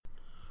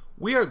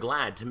We are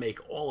glad to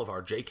make all of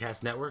our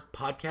JCast Network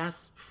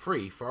podcasts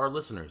free for our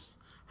listeners.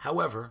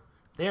 However,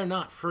 they are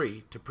not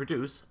free to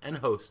produce and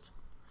host.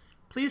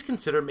 Please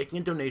consider making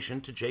a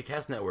donation to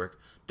JCast Network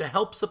to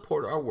help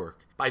support our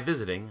work by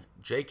visiting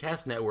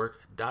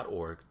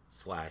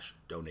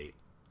jcastnetwork.org/donate.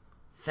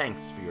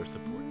 Thanks for your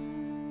support.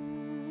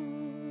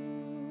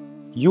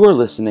 You are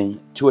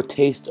listening to A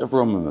Taste of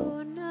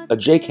Romemu, a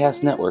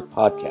JCast Network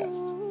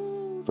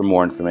podcast. For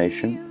more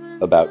information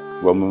about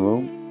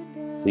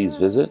Romemu, please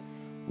visit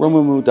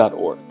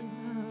romemu.org.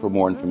 For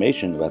more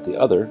information about the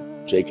other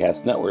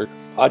JCast Network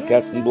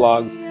podcasts and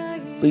blogs,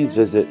 please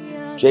visit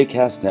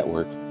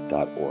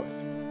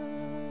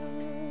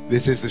jcastnetwork.org.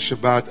 This is the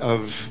Shabbat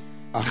of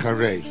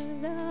Acharei.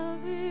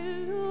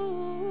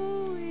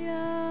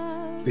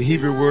 The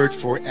Hebrew word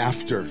for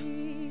after,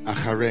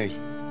 Acharei.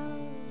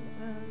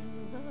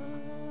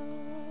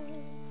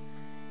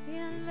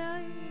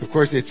 Of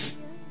course, it's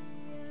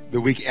the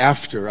week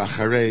after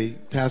Acharei,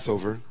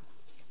 Passover.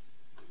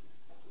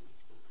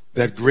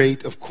 That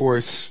great, of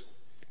course,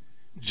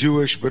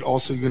 Jewish but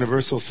also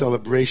universal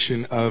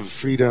celebration of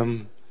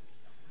freedom.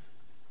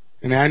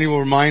 An annual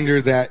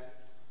reminder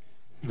that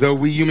though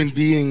we human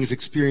beings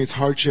experience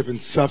hardship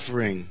and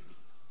suffering,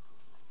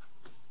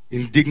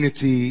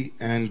 indignity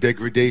and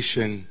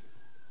degradation,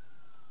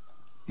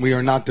 we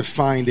are not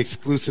defined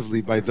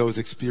exclusively by those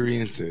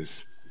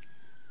experiences.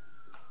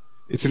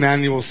 It's an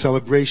annual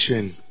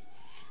celebration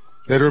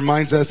that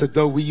reminds us that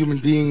though we human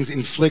beings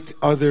inflict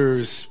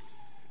others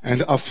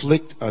and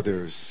afflict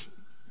others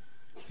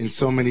in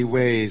so many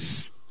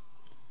ways,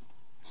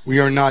 we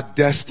are not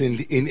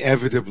destined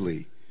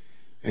inevitably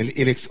and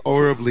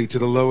inexorably to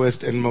the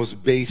lowest and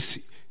most base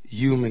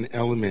human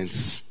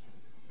elements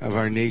of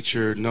our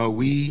nature. No,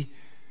 we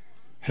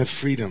have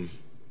freedom.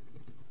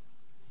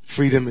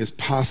 Freedom is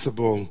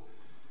possible.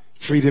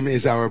 Freedom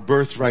is our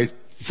birthright.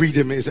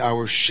 Freedom is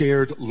our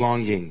shared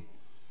longing.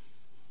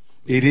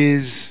 It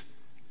is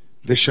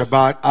the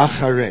Shabbat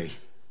Acharei,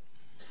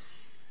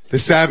 the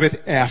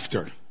Sabbath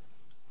after,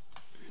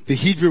 the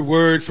Hebrew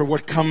word for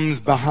what comes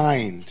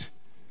behind,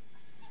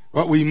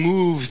 what we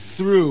move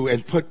through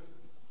and put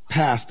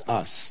past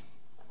us.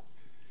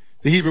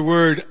 The Hebrew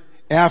word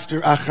after,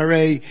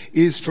 Acharei,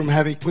 is from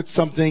having put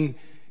something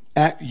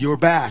at your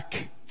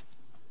back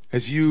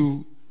as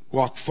you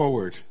walk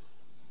forward.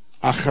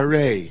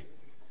 Acharei.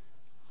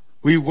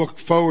 We walk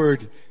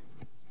forward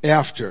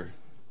after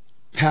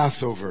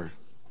Passover,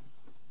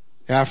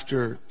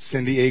 after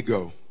San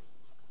Diego,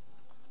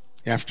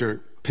 after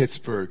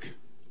Pittsburgh.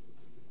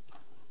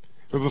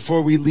 But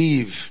before we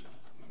leave,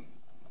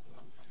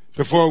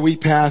 before we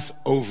pass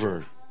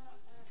over,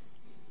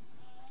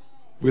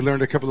 we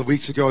learned a couple of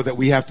weeks ago that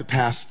we have to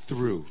pass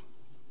through.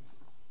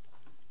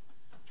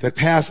 That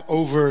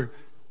Passover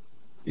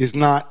is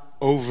not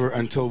over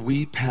until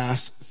we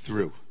pass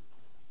through.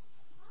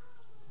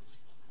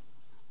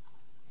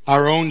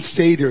 Our own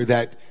Seder,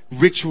 that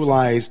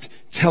ritualized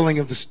telling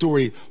of the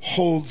story,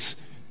 holds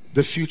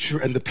the future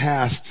and the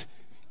past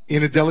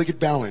in a delicate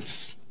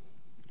balance.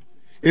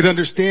 It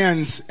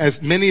understands,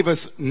 as many of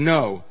us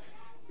know,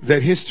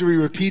 that history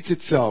repeats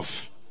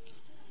itself.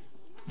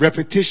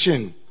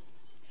 Repetition,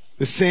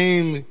 the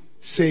same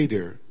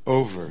Seder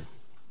over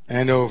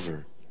and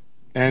over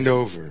and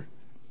over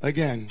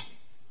again.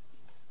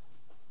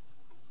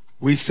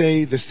 We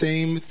say the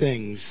same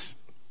things.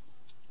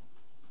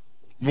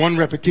 One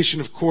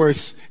repetition, of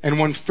course, and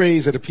one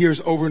phrase that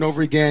appears over and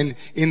over again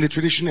in the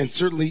tradition and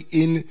certainly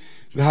in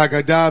the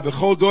Haggadah.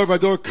 B'chol dor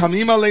v'dor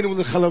kamim aleinu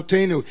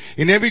l'chalotenu.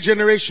 In every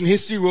generation,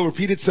 history will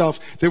repeat itself.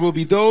 There will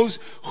be those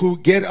who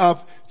get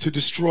up to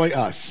destroy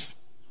us.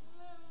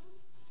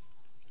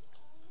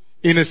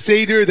 In a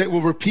Seder that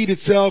will repeat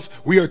itself,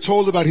 we are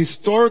told about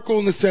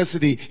historical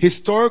necessity,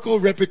 historical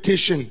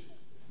repetition.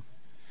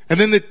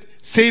 And then the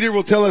Seder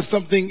will tell us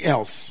something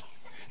else.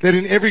 That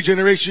in every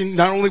generation,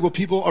 not only will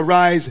people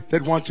arise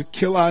that want to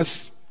kill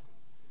us,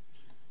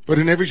 but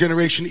in every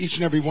generation, each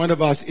and every one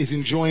of us is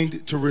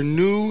enjoined to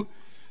renew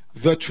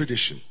the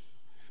tradition.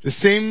 The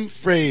same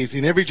phrase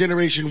in every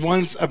generation,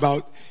 once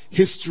about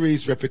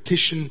history's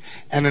repetition,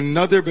 and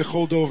another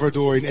b'chol dor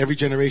v'dor in every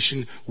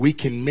generation, we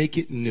can make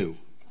it new.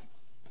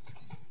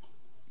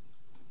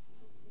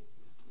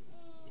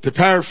 To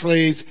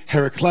paraphrase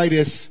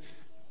Heraclitus,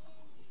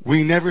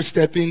 we never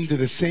step into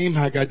the same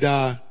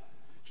Haggadah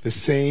the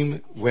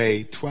same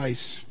way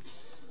twice.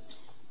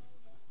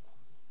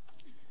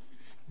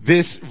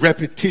 This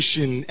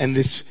repetition and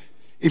this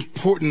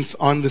importance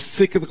on the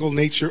cyclical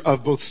nature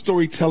of both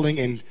storytelling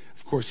and,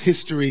 of course,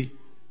 history,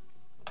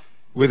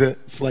 with a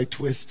slight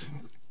twist,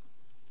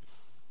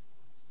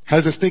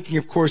 has us thinking,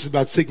 of course,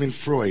 about Sigmund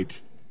Freud.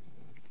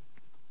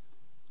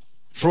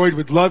 Freud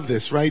would love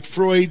this, right?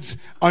 Freud's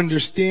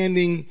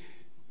understanding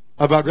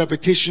about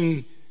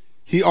repetition,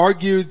 he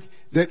argued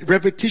that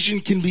repetition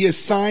can be a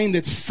sign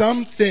that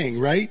something,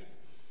 right,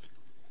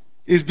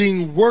 is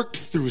being worked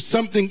through.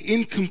 Something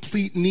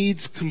incomplete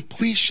needs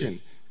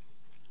completion.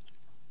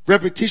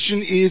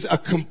 Repetition is a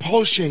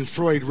compulsion,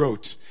 Freud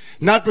wrote.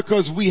 Not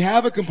because we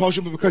have a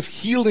compulsion, but because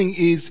healing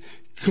is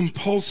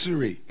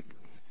compulsory.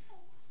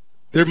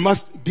 There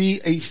must be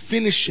a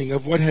finishing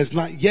of what has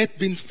not yet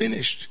been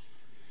finished.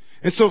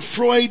 And so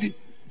Freud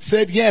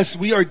said, yes,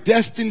 we are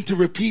destined to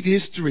repeat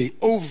history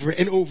over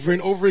and over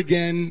and over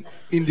again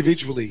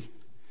individually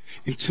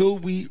until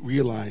we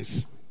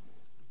realize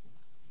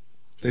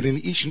that in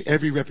each and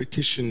every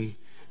repetition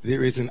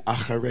there is an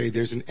acharei,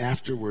 there's an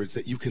afterwards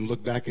that you can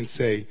look back and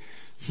say,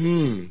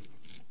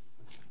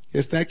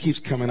 yes, that keeps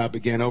coming up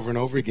again over and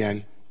over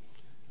again.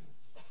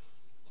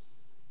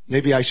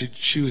 Maybe I should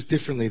choose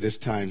differently this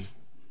time.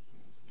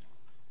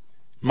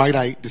 Might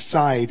I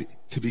decide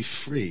to be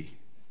free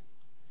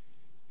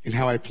in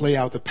how I play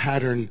out the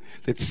pattern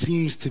that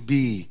seems to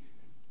be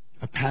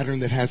a pattern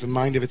that has a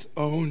mind of its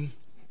own?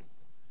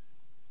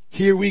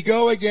 Here we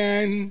go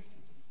again.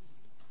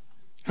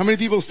 How many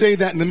people say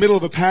that in the middle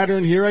of a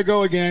pattern? Here I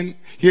go again.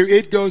 Here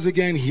it goes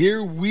again.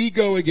 Here we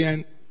go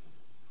again.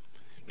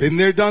 Been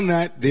there, done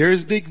that.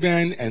 There's Big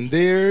Ben and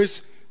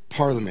there's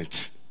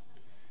Parliament.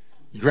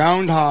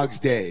 Groundhog's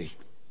Day.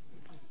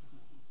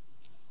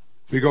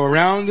 We go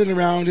around and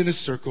around in a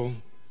circle.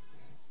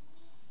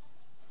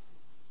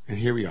 And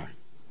here we are.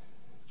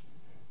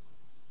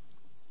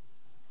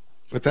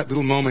 But that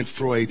little moment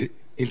Freud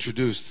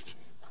introduced,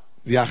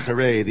 the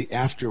acharei, the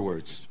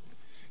afterwards,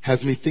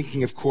 has me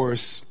thinking, of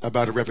course,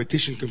 about a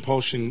repetition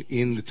compulsion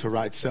in the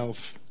Torah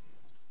itself.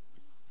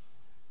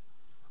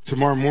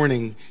 Tomorrow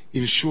morning,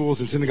 in shuls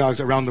and synagogues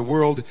around the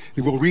world,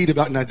 we will read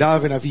about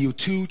Nadav and Avihu,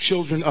 two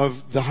children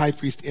of the high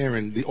priest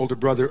Aaron, the older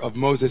brother of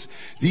Moses.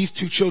 These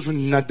two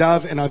children,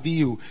 Nadav and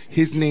Avihu,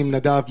 his name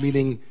Nadav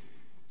meaning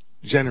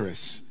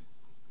generous.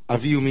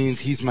 Avihu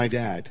means he's my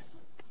dad.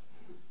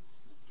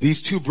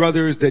 These two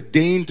brothers that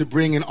deigned to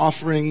bring an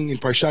offering in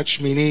Parshat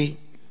Shmini,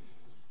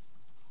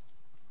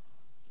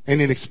 and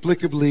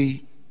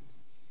inexplicably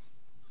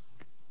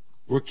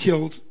were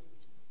killed.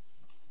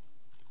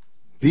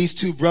 These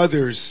two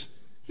brothers,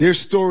 their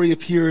story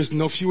appears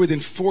no fewer than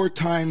 4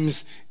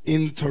 times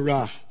in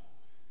Torah,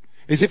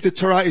 as if the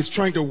Torah is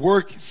trying to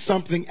work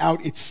something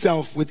out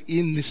itself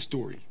within this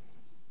story.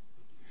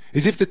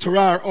 As if the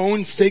Torah, our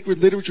own sacred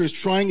literature, is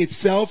trying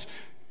itself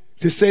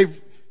to say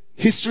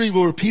history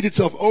will repeat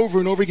itself over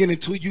and over again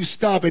until you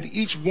stop at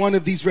each one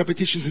of these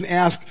repetitions and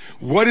ask,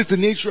 what is the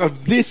nature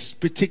of this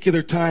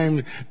particular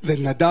time that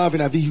Nadav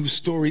and Avihu's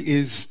story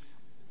is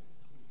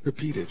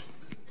repeated?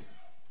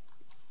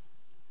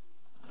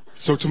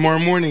 So tomorrow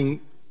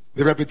morning,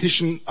 the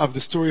repetition of the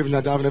story of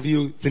Nadav and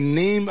Avihu, the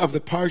name of the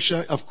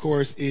parsha, of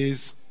course,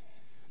 is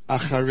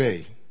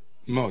Acharei,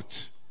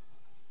 Mot,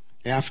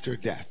 after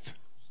death.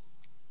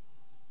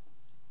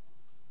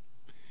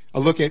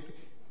 A look at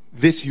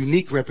this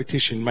unique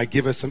repetition might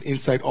give us some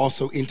insight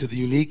also into the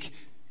unique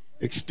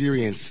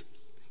experience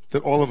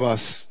that all of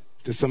us,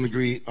 to some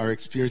degree, are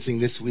experiencing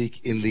this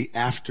week in the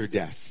after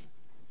death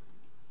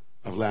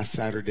of last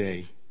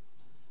Saturday,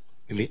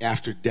 in the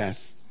after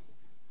death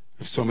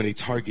of so many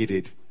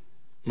targeted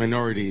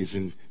minorities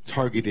and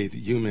targeted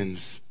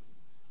humans.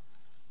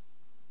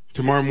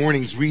 Tomorrow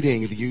morning's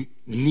reading, the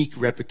unique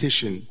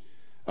repetition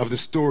of the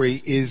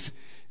story, is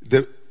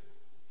the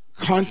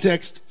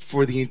context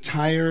for the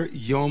entire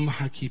Yom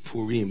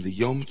HaKippurim, the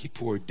Yom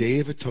Kippur, Day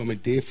of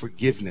Atonement, Day of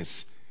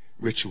Forgiveness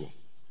ritual.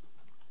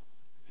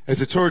 As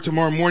the Torah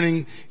tomorrow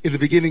morning, in the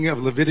beginning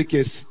of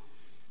Leviticus,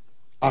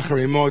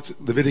 Acharei Mot,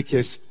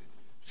 Leviticus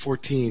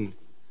 14,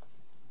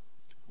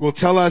 will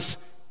tell us,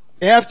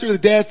 after the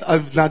death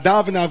of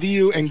Nadav and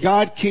Avihu, and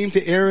God came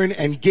to Aaron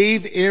and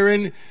gave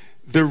Aaron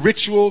the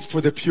ritual for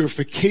the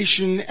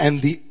purification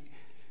and the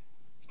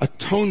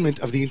atonement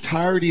of the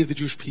entirety of the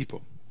Jewish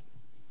people.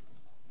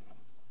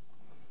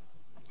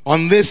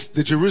 On this,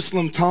 the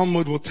Jerusalem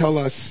Talmud will tell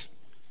us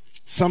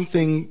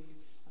something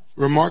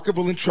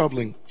remarkable and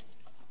troubling.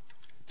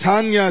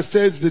 Tanya,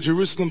 says the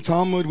Jerusalem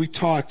Talmud, we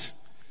taught,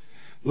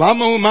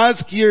 Lama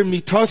umazkir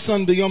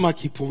mitasan b'yom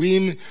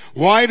HaKippurim.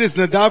 Why does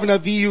Nadav and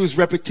Avihu's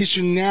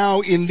repetition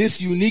now, in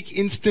this unique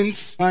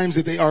instance, times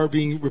that they are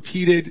being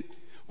repeated,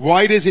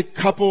 why does it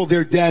couple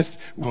their death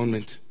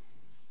atonement?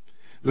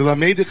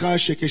 L'lamedecha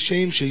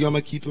shekeshem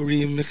sheyom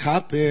HaKippurim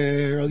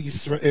mechaper al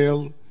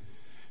Yisrael.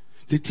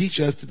 To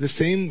teach us that the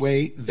same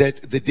way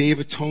that the Day of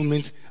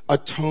Atonement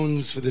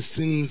atones for the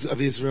sins of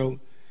Israel,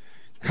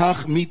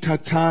 kach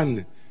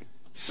mitatan,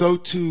 so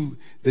too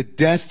the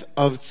death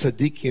of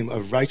tzaddikim,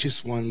 of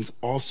righteous ones,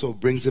 also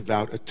brings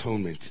about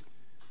atonement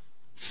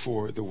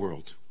for the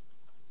world.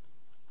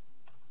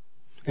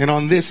 And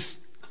on this,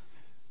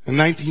 a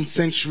 19th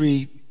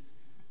century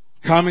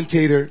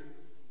commentator,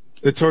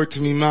 the Torah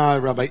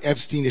Tamimah, Rabbi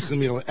Epstein,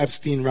 Yechimiel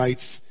Epstein,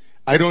 writes,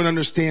 I don't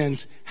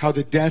understand how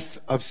the death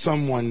of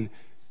someone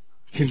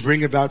can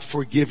bring about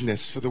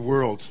forgiveness for the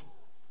world.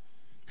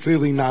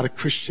 Clearly not a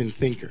Christian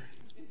thinker.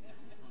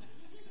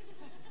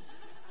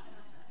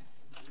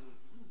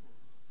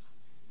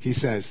 He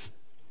says,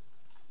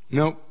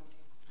 no,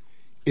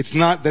 it's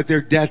not that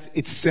their death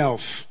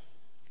itself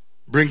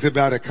brings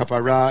about a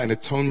kapara, an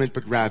atonement,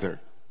 but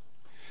rather,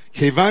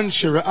 Kevan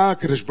shera'a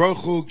kadosh baruch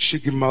hu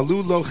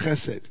shegemalu lo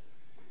chesed.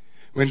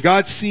 When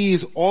God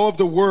sees all of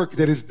the work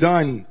that is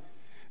done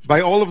by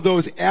all of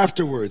those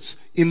afterwards,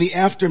 in the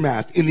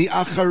aftermath, in the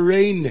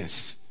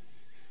achareyness,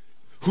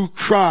 who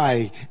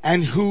cry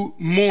and who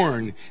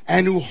mourn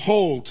and who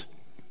hold.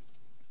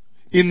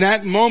 In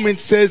that moment,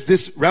 says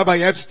this Rabbi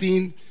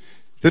Epstein,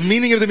 the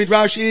meaning of the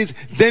Midrash is,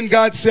 then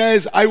God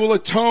says, I will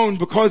atone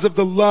because of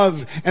the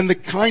love and the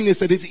kindness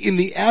that is in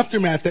the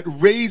aftermath that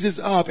raises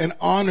up and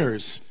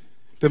honors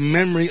the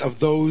memory of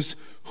those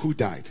who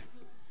died.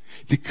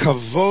 The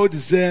kavod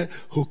zeh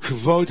hu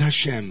kavod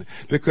Hashem,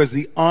 because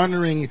the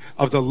honoring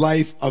of the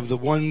life of the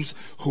ones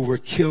who were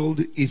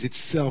killed is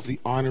itself the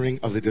honoring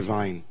of the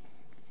divine.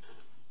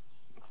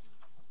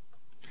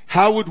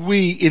 How would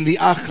we, in the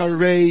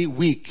Acharei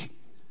week,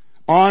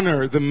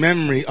 honor the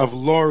memory of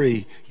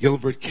Lori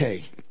Gilbert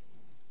Kay?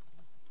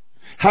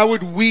 How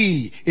would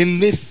we, in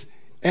this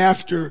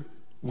after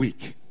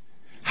week,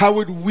 how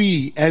would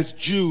we as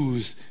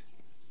Jews,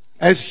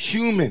 as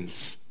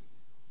humans,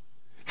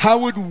 how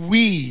would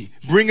we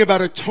bring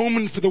about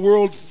atonement for the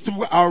world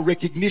through our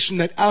recognition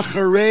that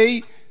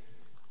Acharei,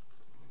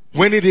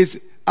 when it is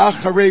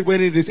Acharei,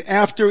 when it is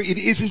after, it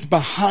isn't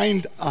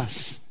behind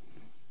us.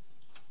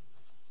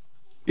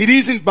 It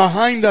isn't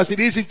behind us. It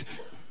isn't,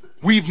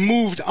 we've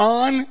moved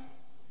on.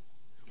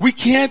 We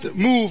can't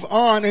move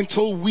on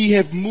until we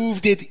have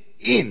moved it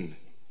in.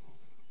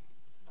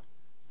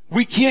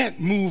 We can't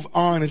move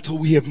on until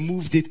we have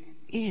moved it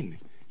in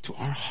to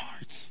our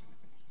hearts.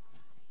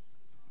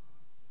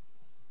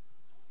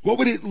 What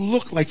would it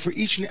look like for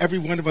each and every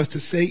one of us to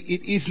say,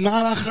 it is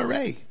not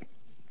acharei.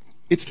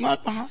 It's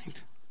not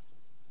behind.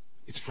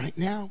 It's right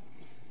now.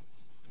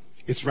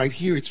 It's right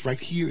here. It's right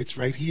here. It's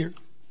right here.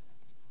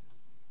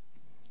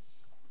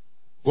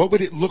 What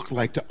would it look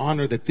like to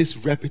honor that this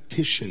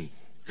repetition,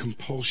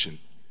 compulsion,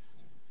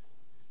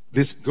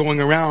 this going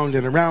around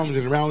and around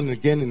and around and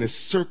again in a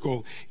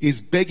circle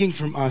is begging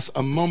from us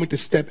a moment to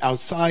step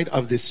outside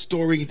of this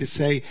story and to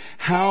say,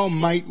 how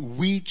might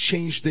we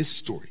change this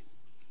story?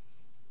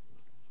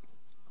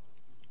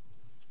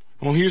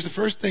 Well, here's the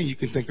first thing you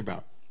can think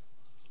about.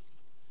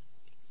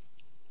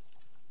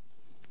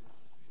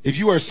 If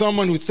you are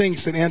someone who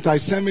thinks that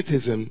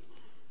anti-Semitism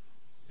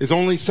is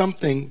only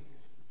something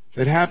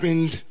that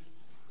happened,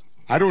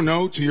 I don't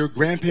know, to your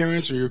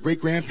grandparents or your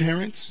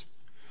great-grandparents,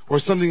 or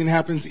something that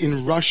happens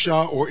in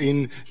Russia or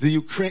in the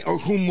Ukraine or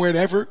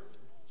wherever,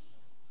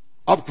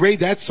 upgrade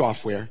that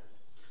software.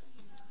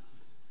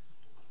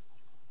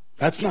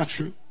 That's not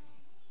true.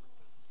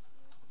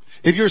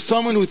 If you're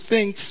someone who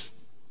thinks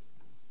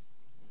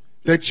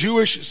that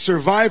Jewish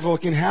survival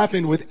can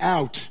happen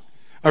without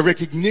a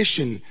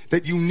recognition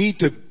that you need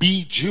to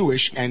be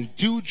Jewish and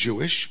do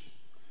Jewish,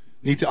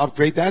 need to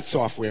upgrade that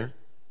software.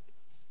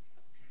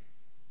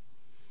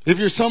 If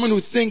you're someone who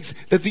thinks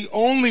that the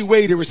only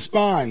way to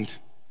respond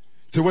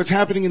to what's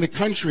happening in the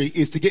country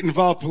is to get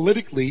involved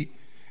politically,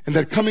 and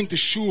that coming to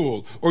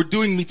shul or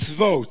doing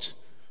mitzvot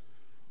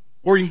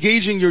or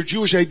engaging your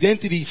Jewish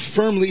identity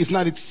firmly is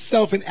not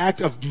itself an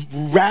act of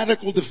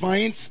radical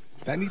defiance,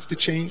 that needs to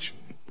change.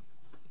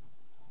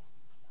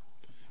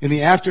 In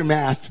the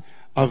aftermath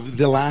of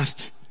the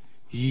last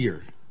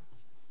year,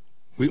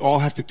 we all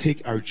have to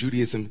take our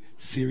Judaism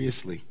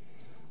seriously.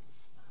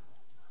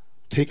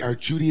 Take our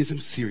Judaism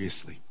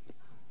seriously.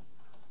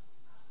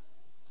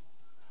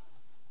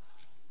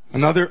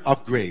 Another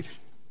upgrade.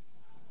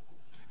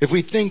 If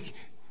we think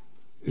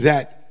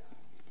that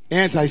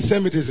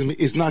anti-Semitism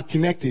is not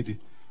connected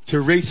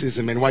to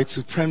racism and white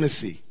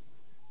supremacy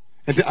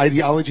and to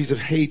ideologies of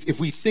hate, if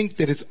we think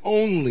that it's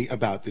only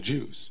about the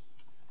Jews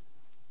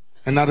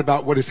and not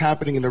about what is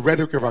happening in the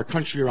rhetoric of our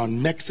country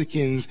around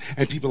Mexicans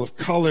and people of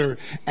color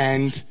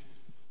and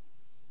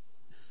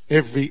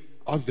every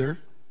other,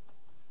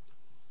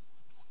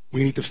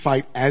 we need to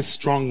fight as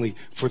strongly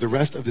for the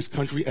rest of this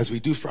country as we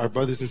do for our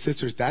brothers and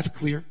sisters. That's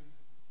clear.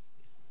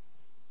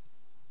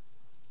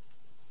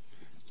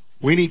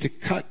 We need to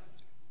cut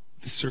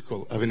the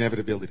circle of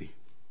inevitability.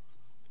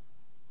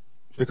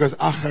 Because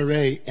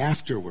acharei,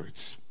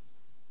 afterwards,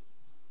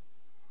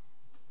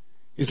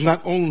 is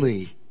not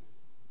only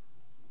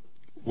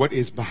what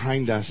is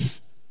behind us,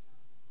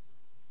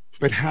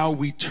 but how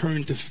we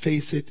turn to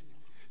face it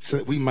so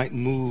that we might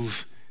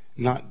move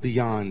not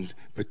beyond,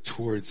 but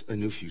towards a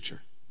new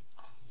future.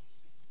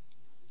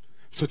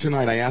 So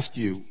tonight I ask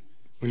you,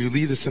 when you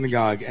leave the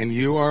synagogue and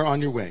you are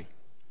on your way,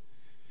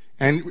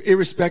 and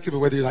irrespective of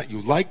whether or not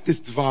you like this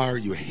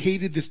dvar, you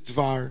hated this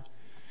dvar,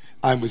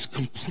 I was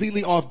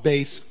completely off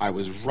base, I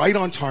was right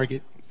on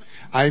target,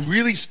 I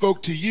really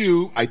spoke to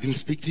you, I didn't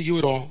speak to you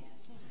at all.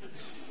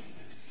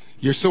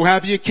 You're so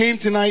happy you came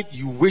tonight,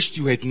 you wished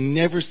you had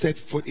never set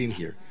foot in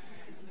here.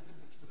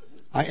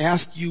 I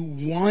ask you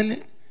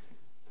one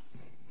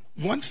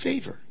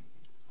favor.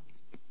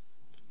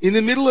 In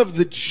the middle of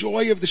the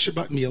joy of the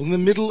Shabbat meal, in the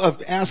middle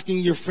of asking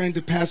your friend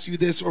to pass you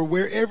this, or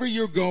wherever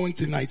you're going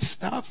tonight,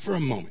 stop for a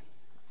moment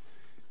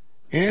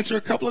and answer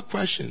a couple of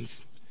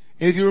questions.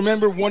 And if you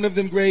remember one of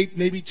them, great,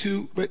 maybe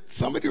two, but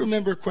somebody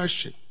remember a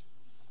question.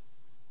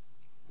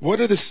 What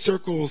are the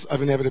circles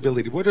of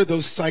inevitability? What are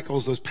those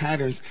cycles, those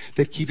patterns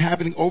that keep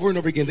happening over and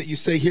over again that you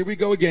say, here we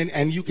go again,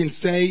 and you can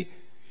say,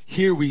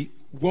 here we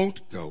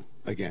won't go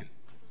again.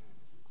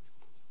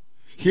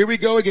 Here we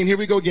go again, here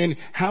we go again.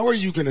 How are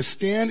you going to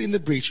stand in the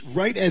breach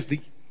right as the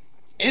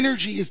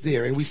energy is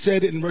there? And we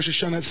said in Rosh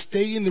Hashanah,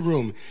 stay in the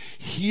room.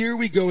 Here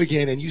we go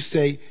again. And you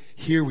say,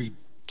 here we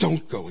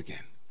don't go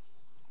again.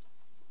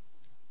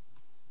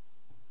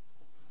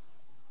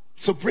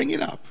 So bring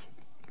it up.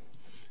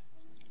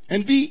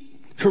 And be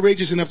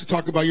courageous enough to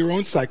talk about your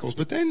own cycles,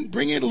 but then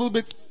bring it a little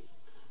bit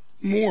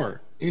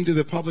more into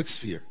the public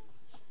sphere.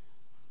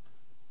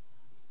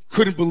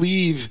 Couldn't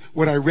believe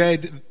what I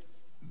read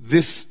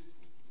this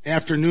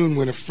afternoon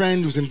when a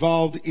friend was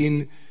involved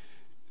in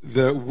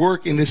the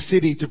work in this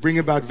city to bring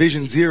about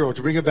Vision Zero,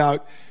 to bring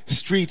about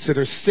streets that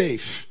are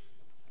safe.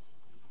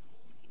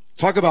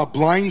 Talk about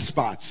blind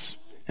spots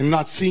and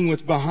not seeing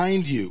what's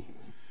behind you.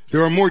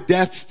 There are more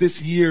deaths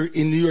this year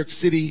in New York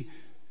City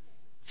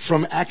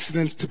from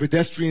accidents to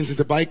pedestrians and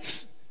to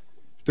bikes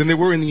than there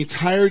were in the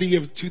entirety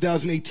of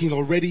 2018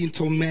 already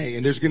until May.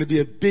 And there's going to be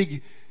a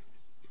big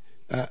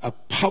a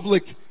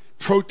public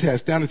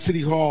protest down at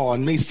City Hall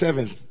on May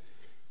 7th.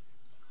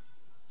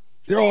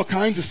 There are all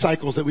kinds of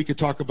cycles that we could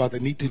talk about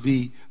that need to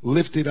be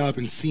lifted up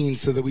and seen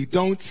so that we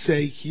don't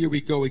say, here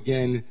we go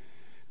again,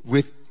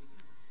 with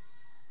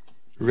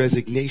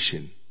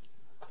resignation.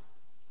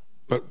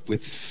 But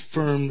with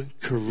firm,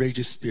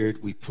 courageous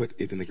spirit, we put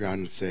it in the ground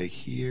and say,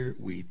 here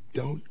we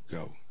don't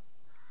go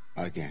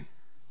again.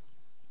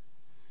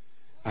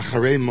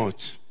 Acharei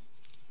mot,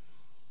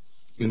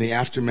 in the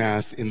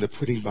aftermath, in the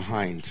putting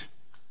behind,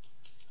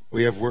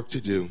 we have work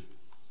to do,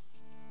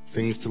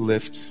 things to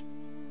lift,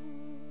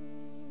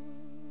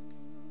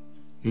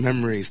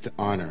 memories to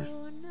honor,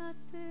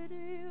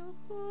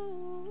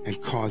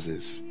 and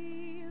causes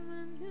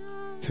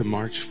to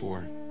march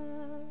for.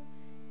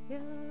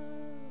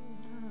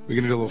 We're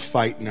going to do a little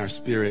fight in our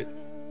spirit,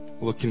 a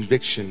little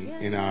conviction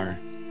in our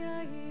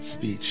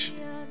speech.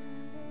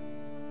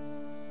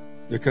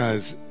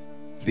 Because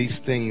these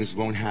things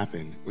won't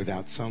happen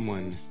without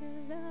someone,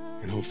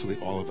 and hopefully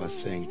all of us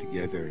saying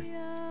together,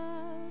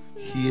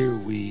 here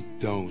we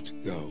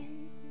don't go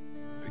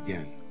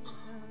again.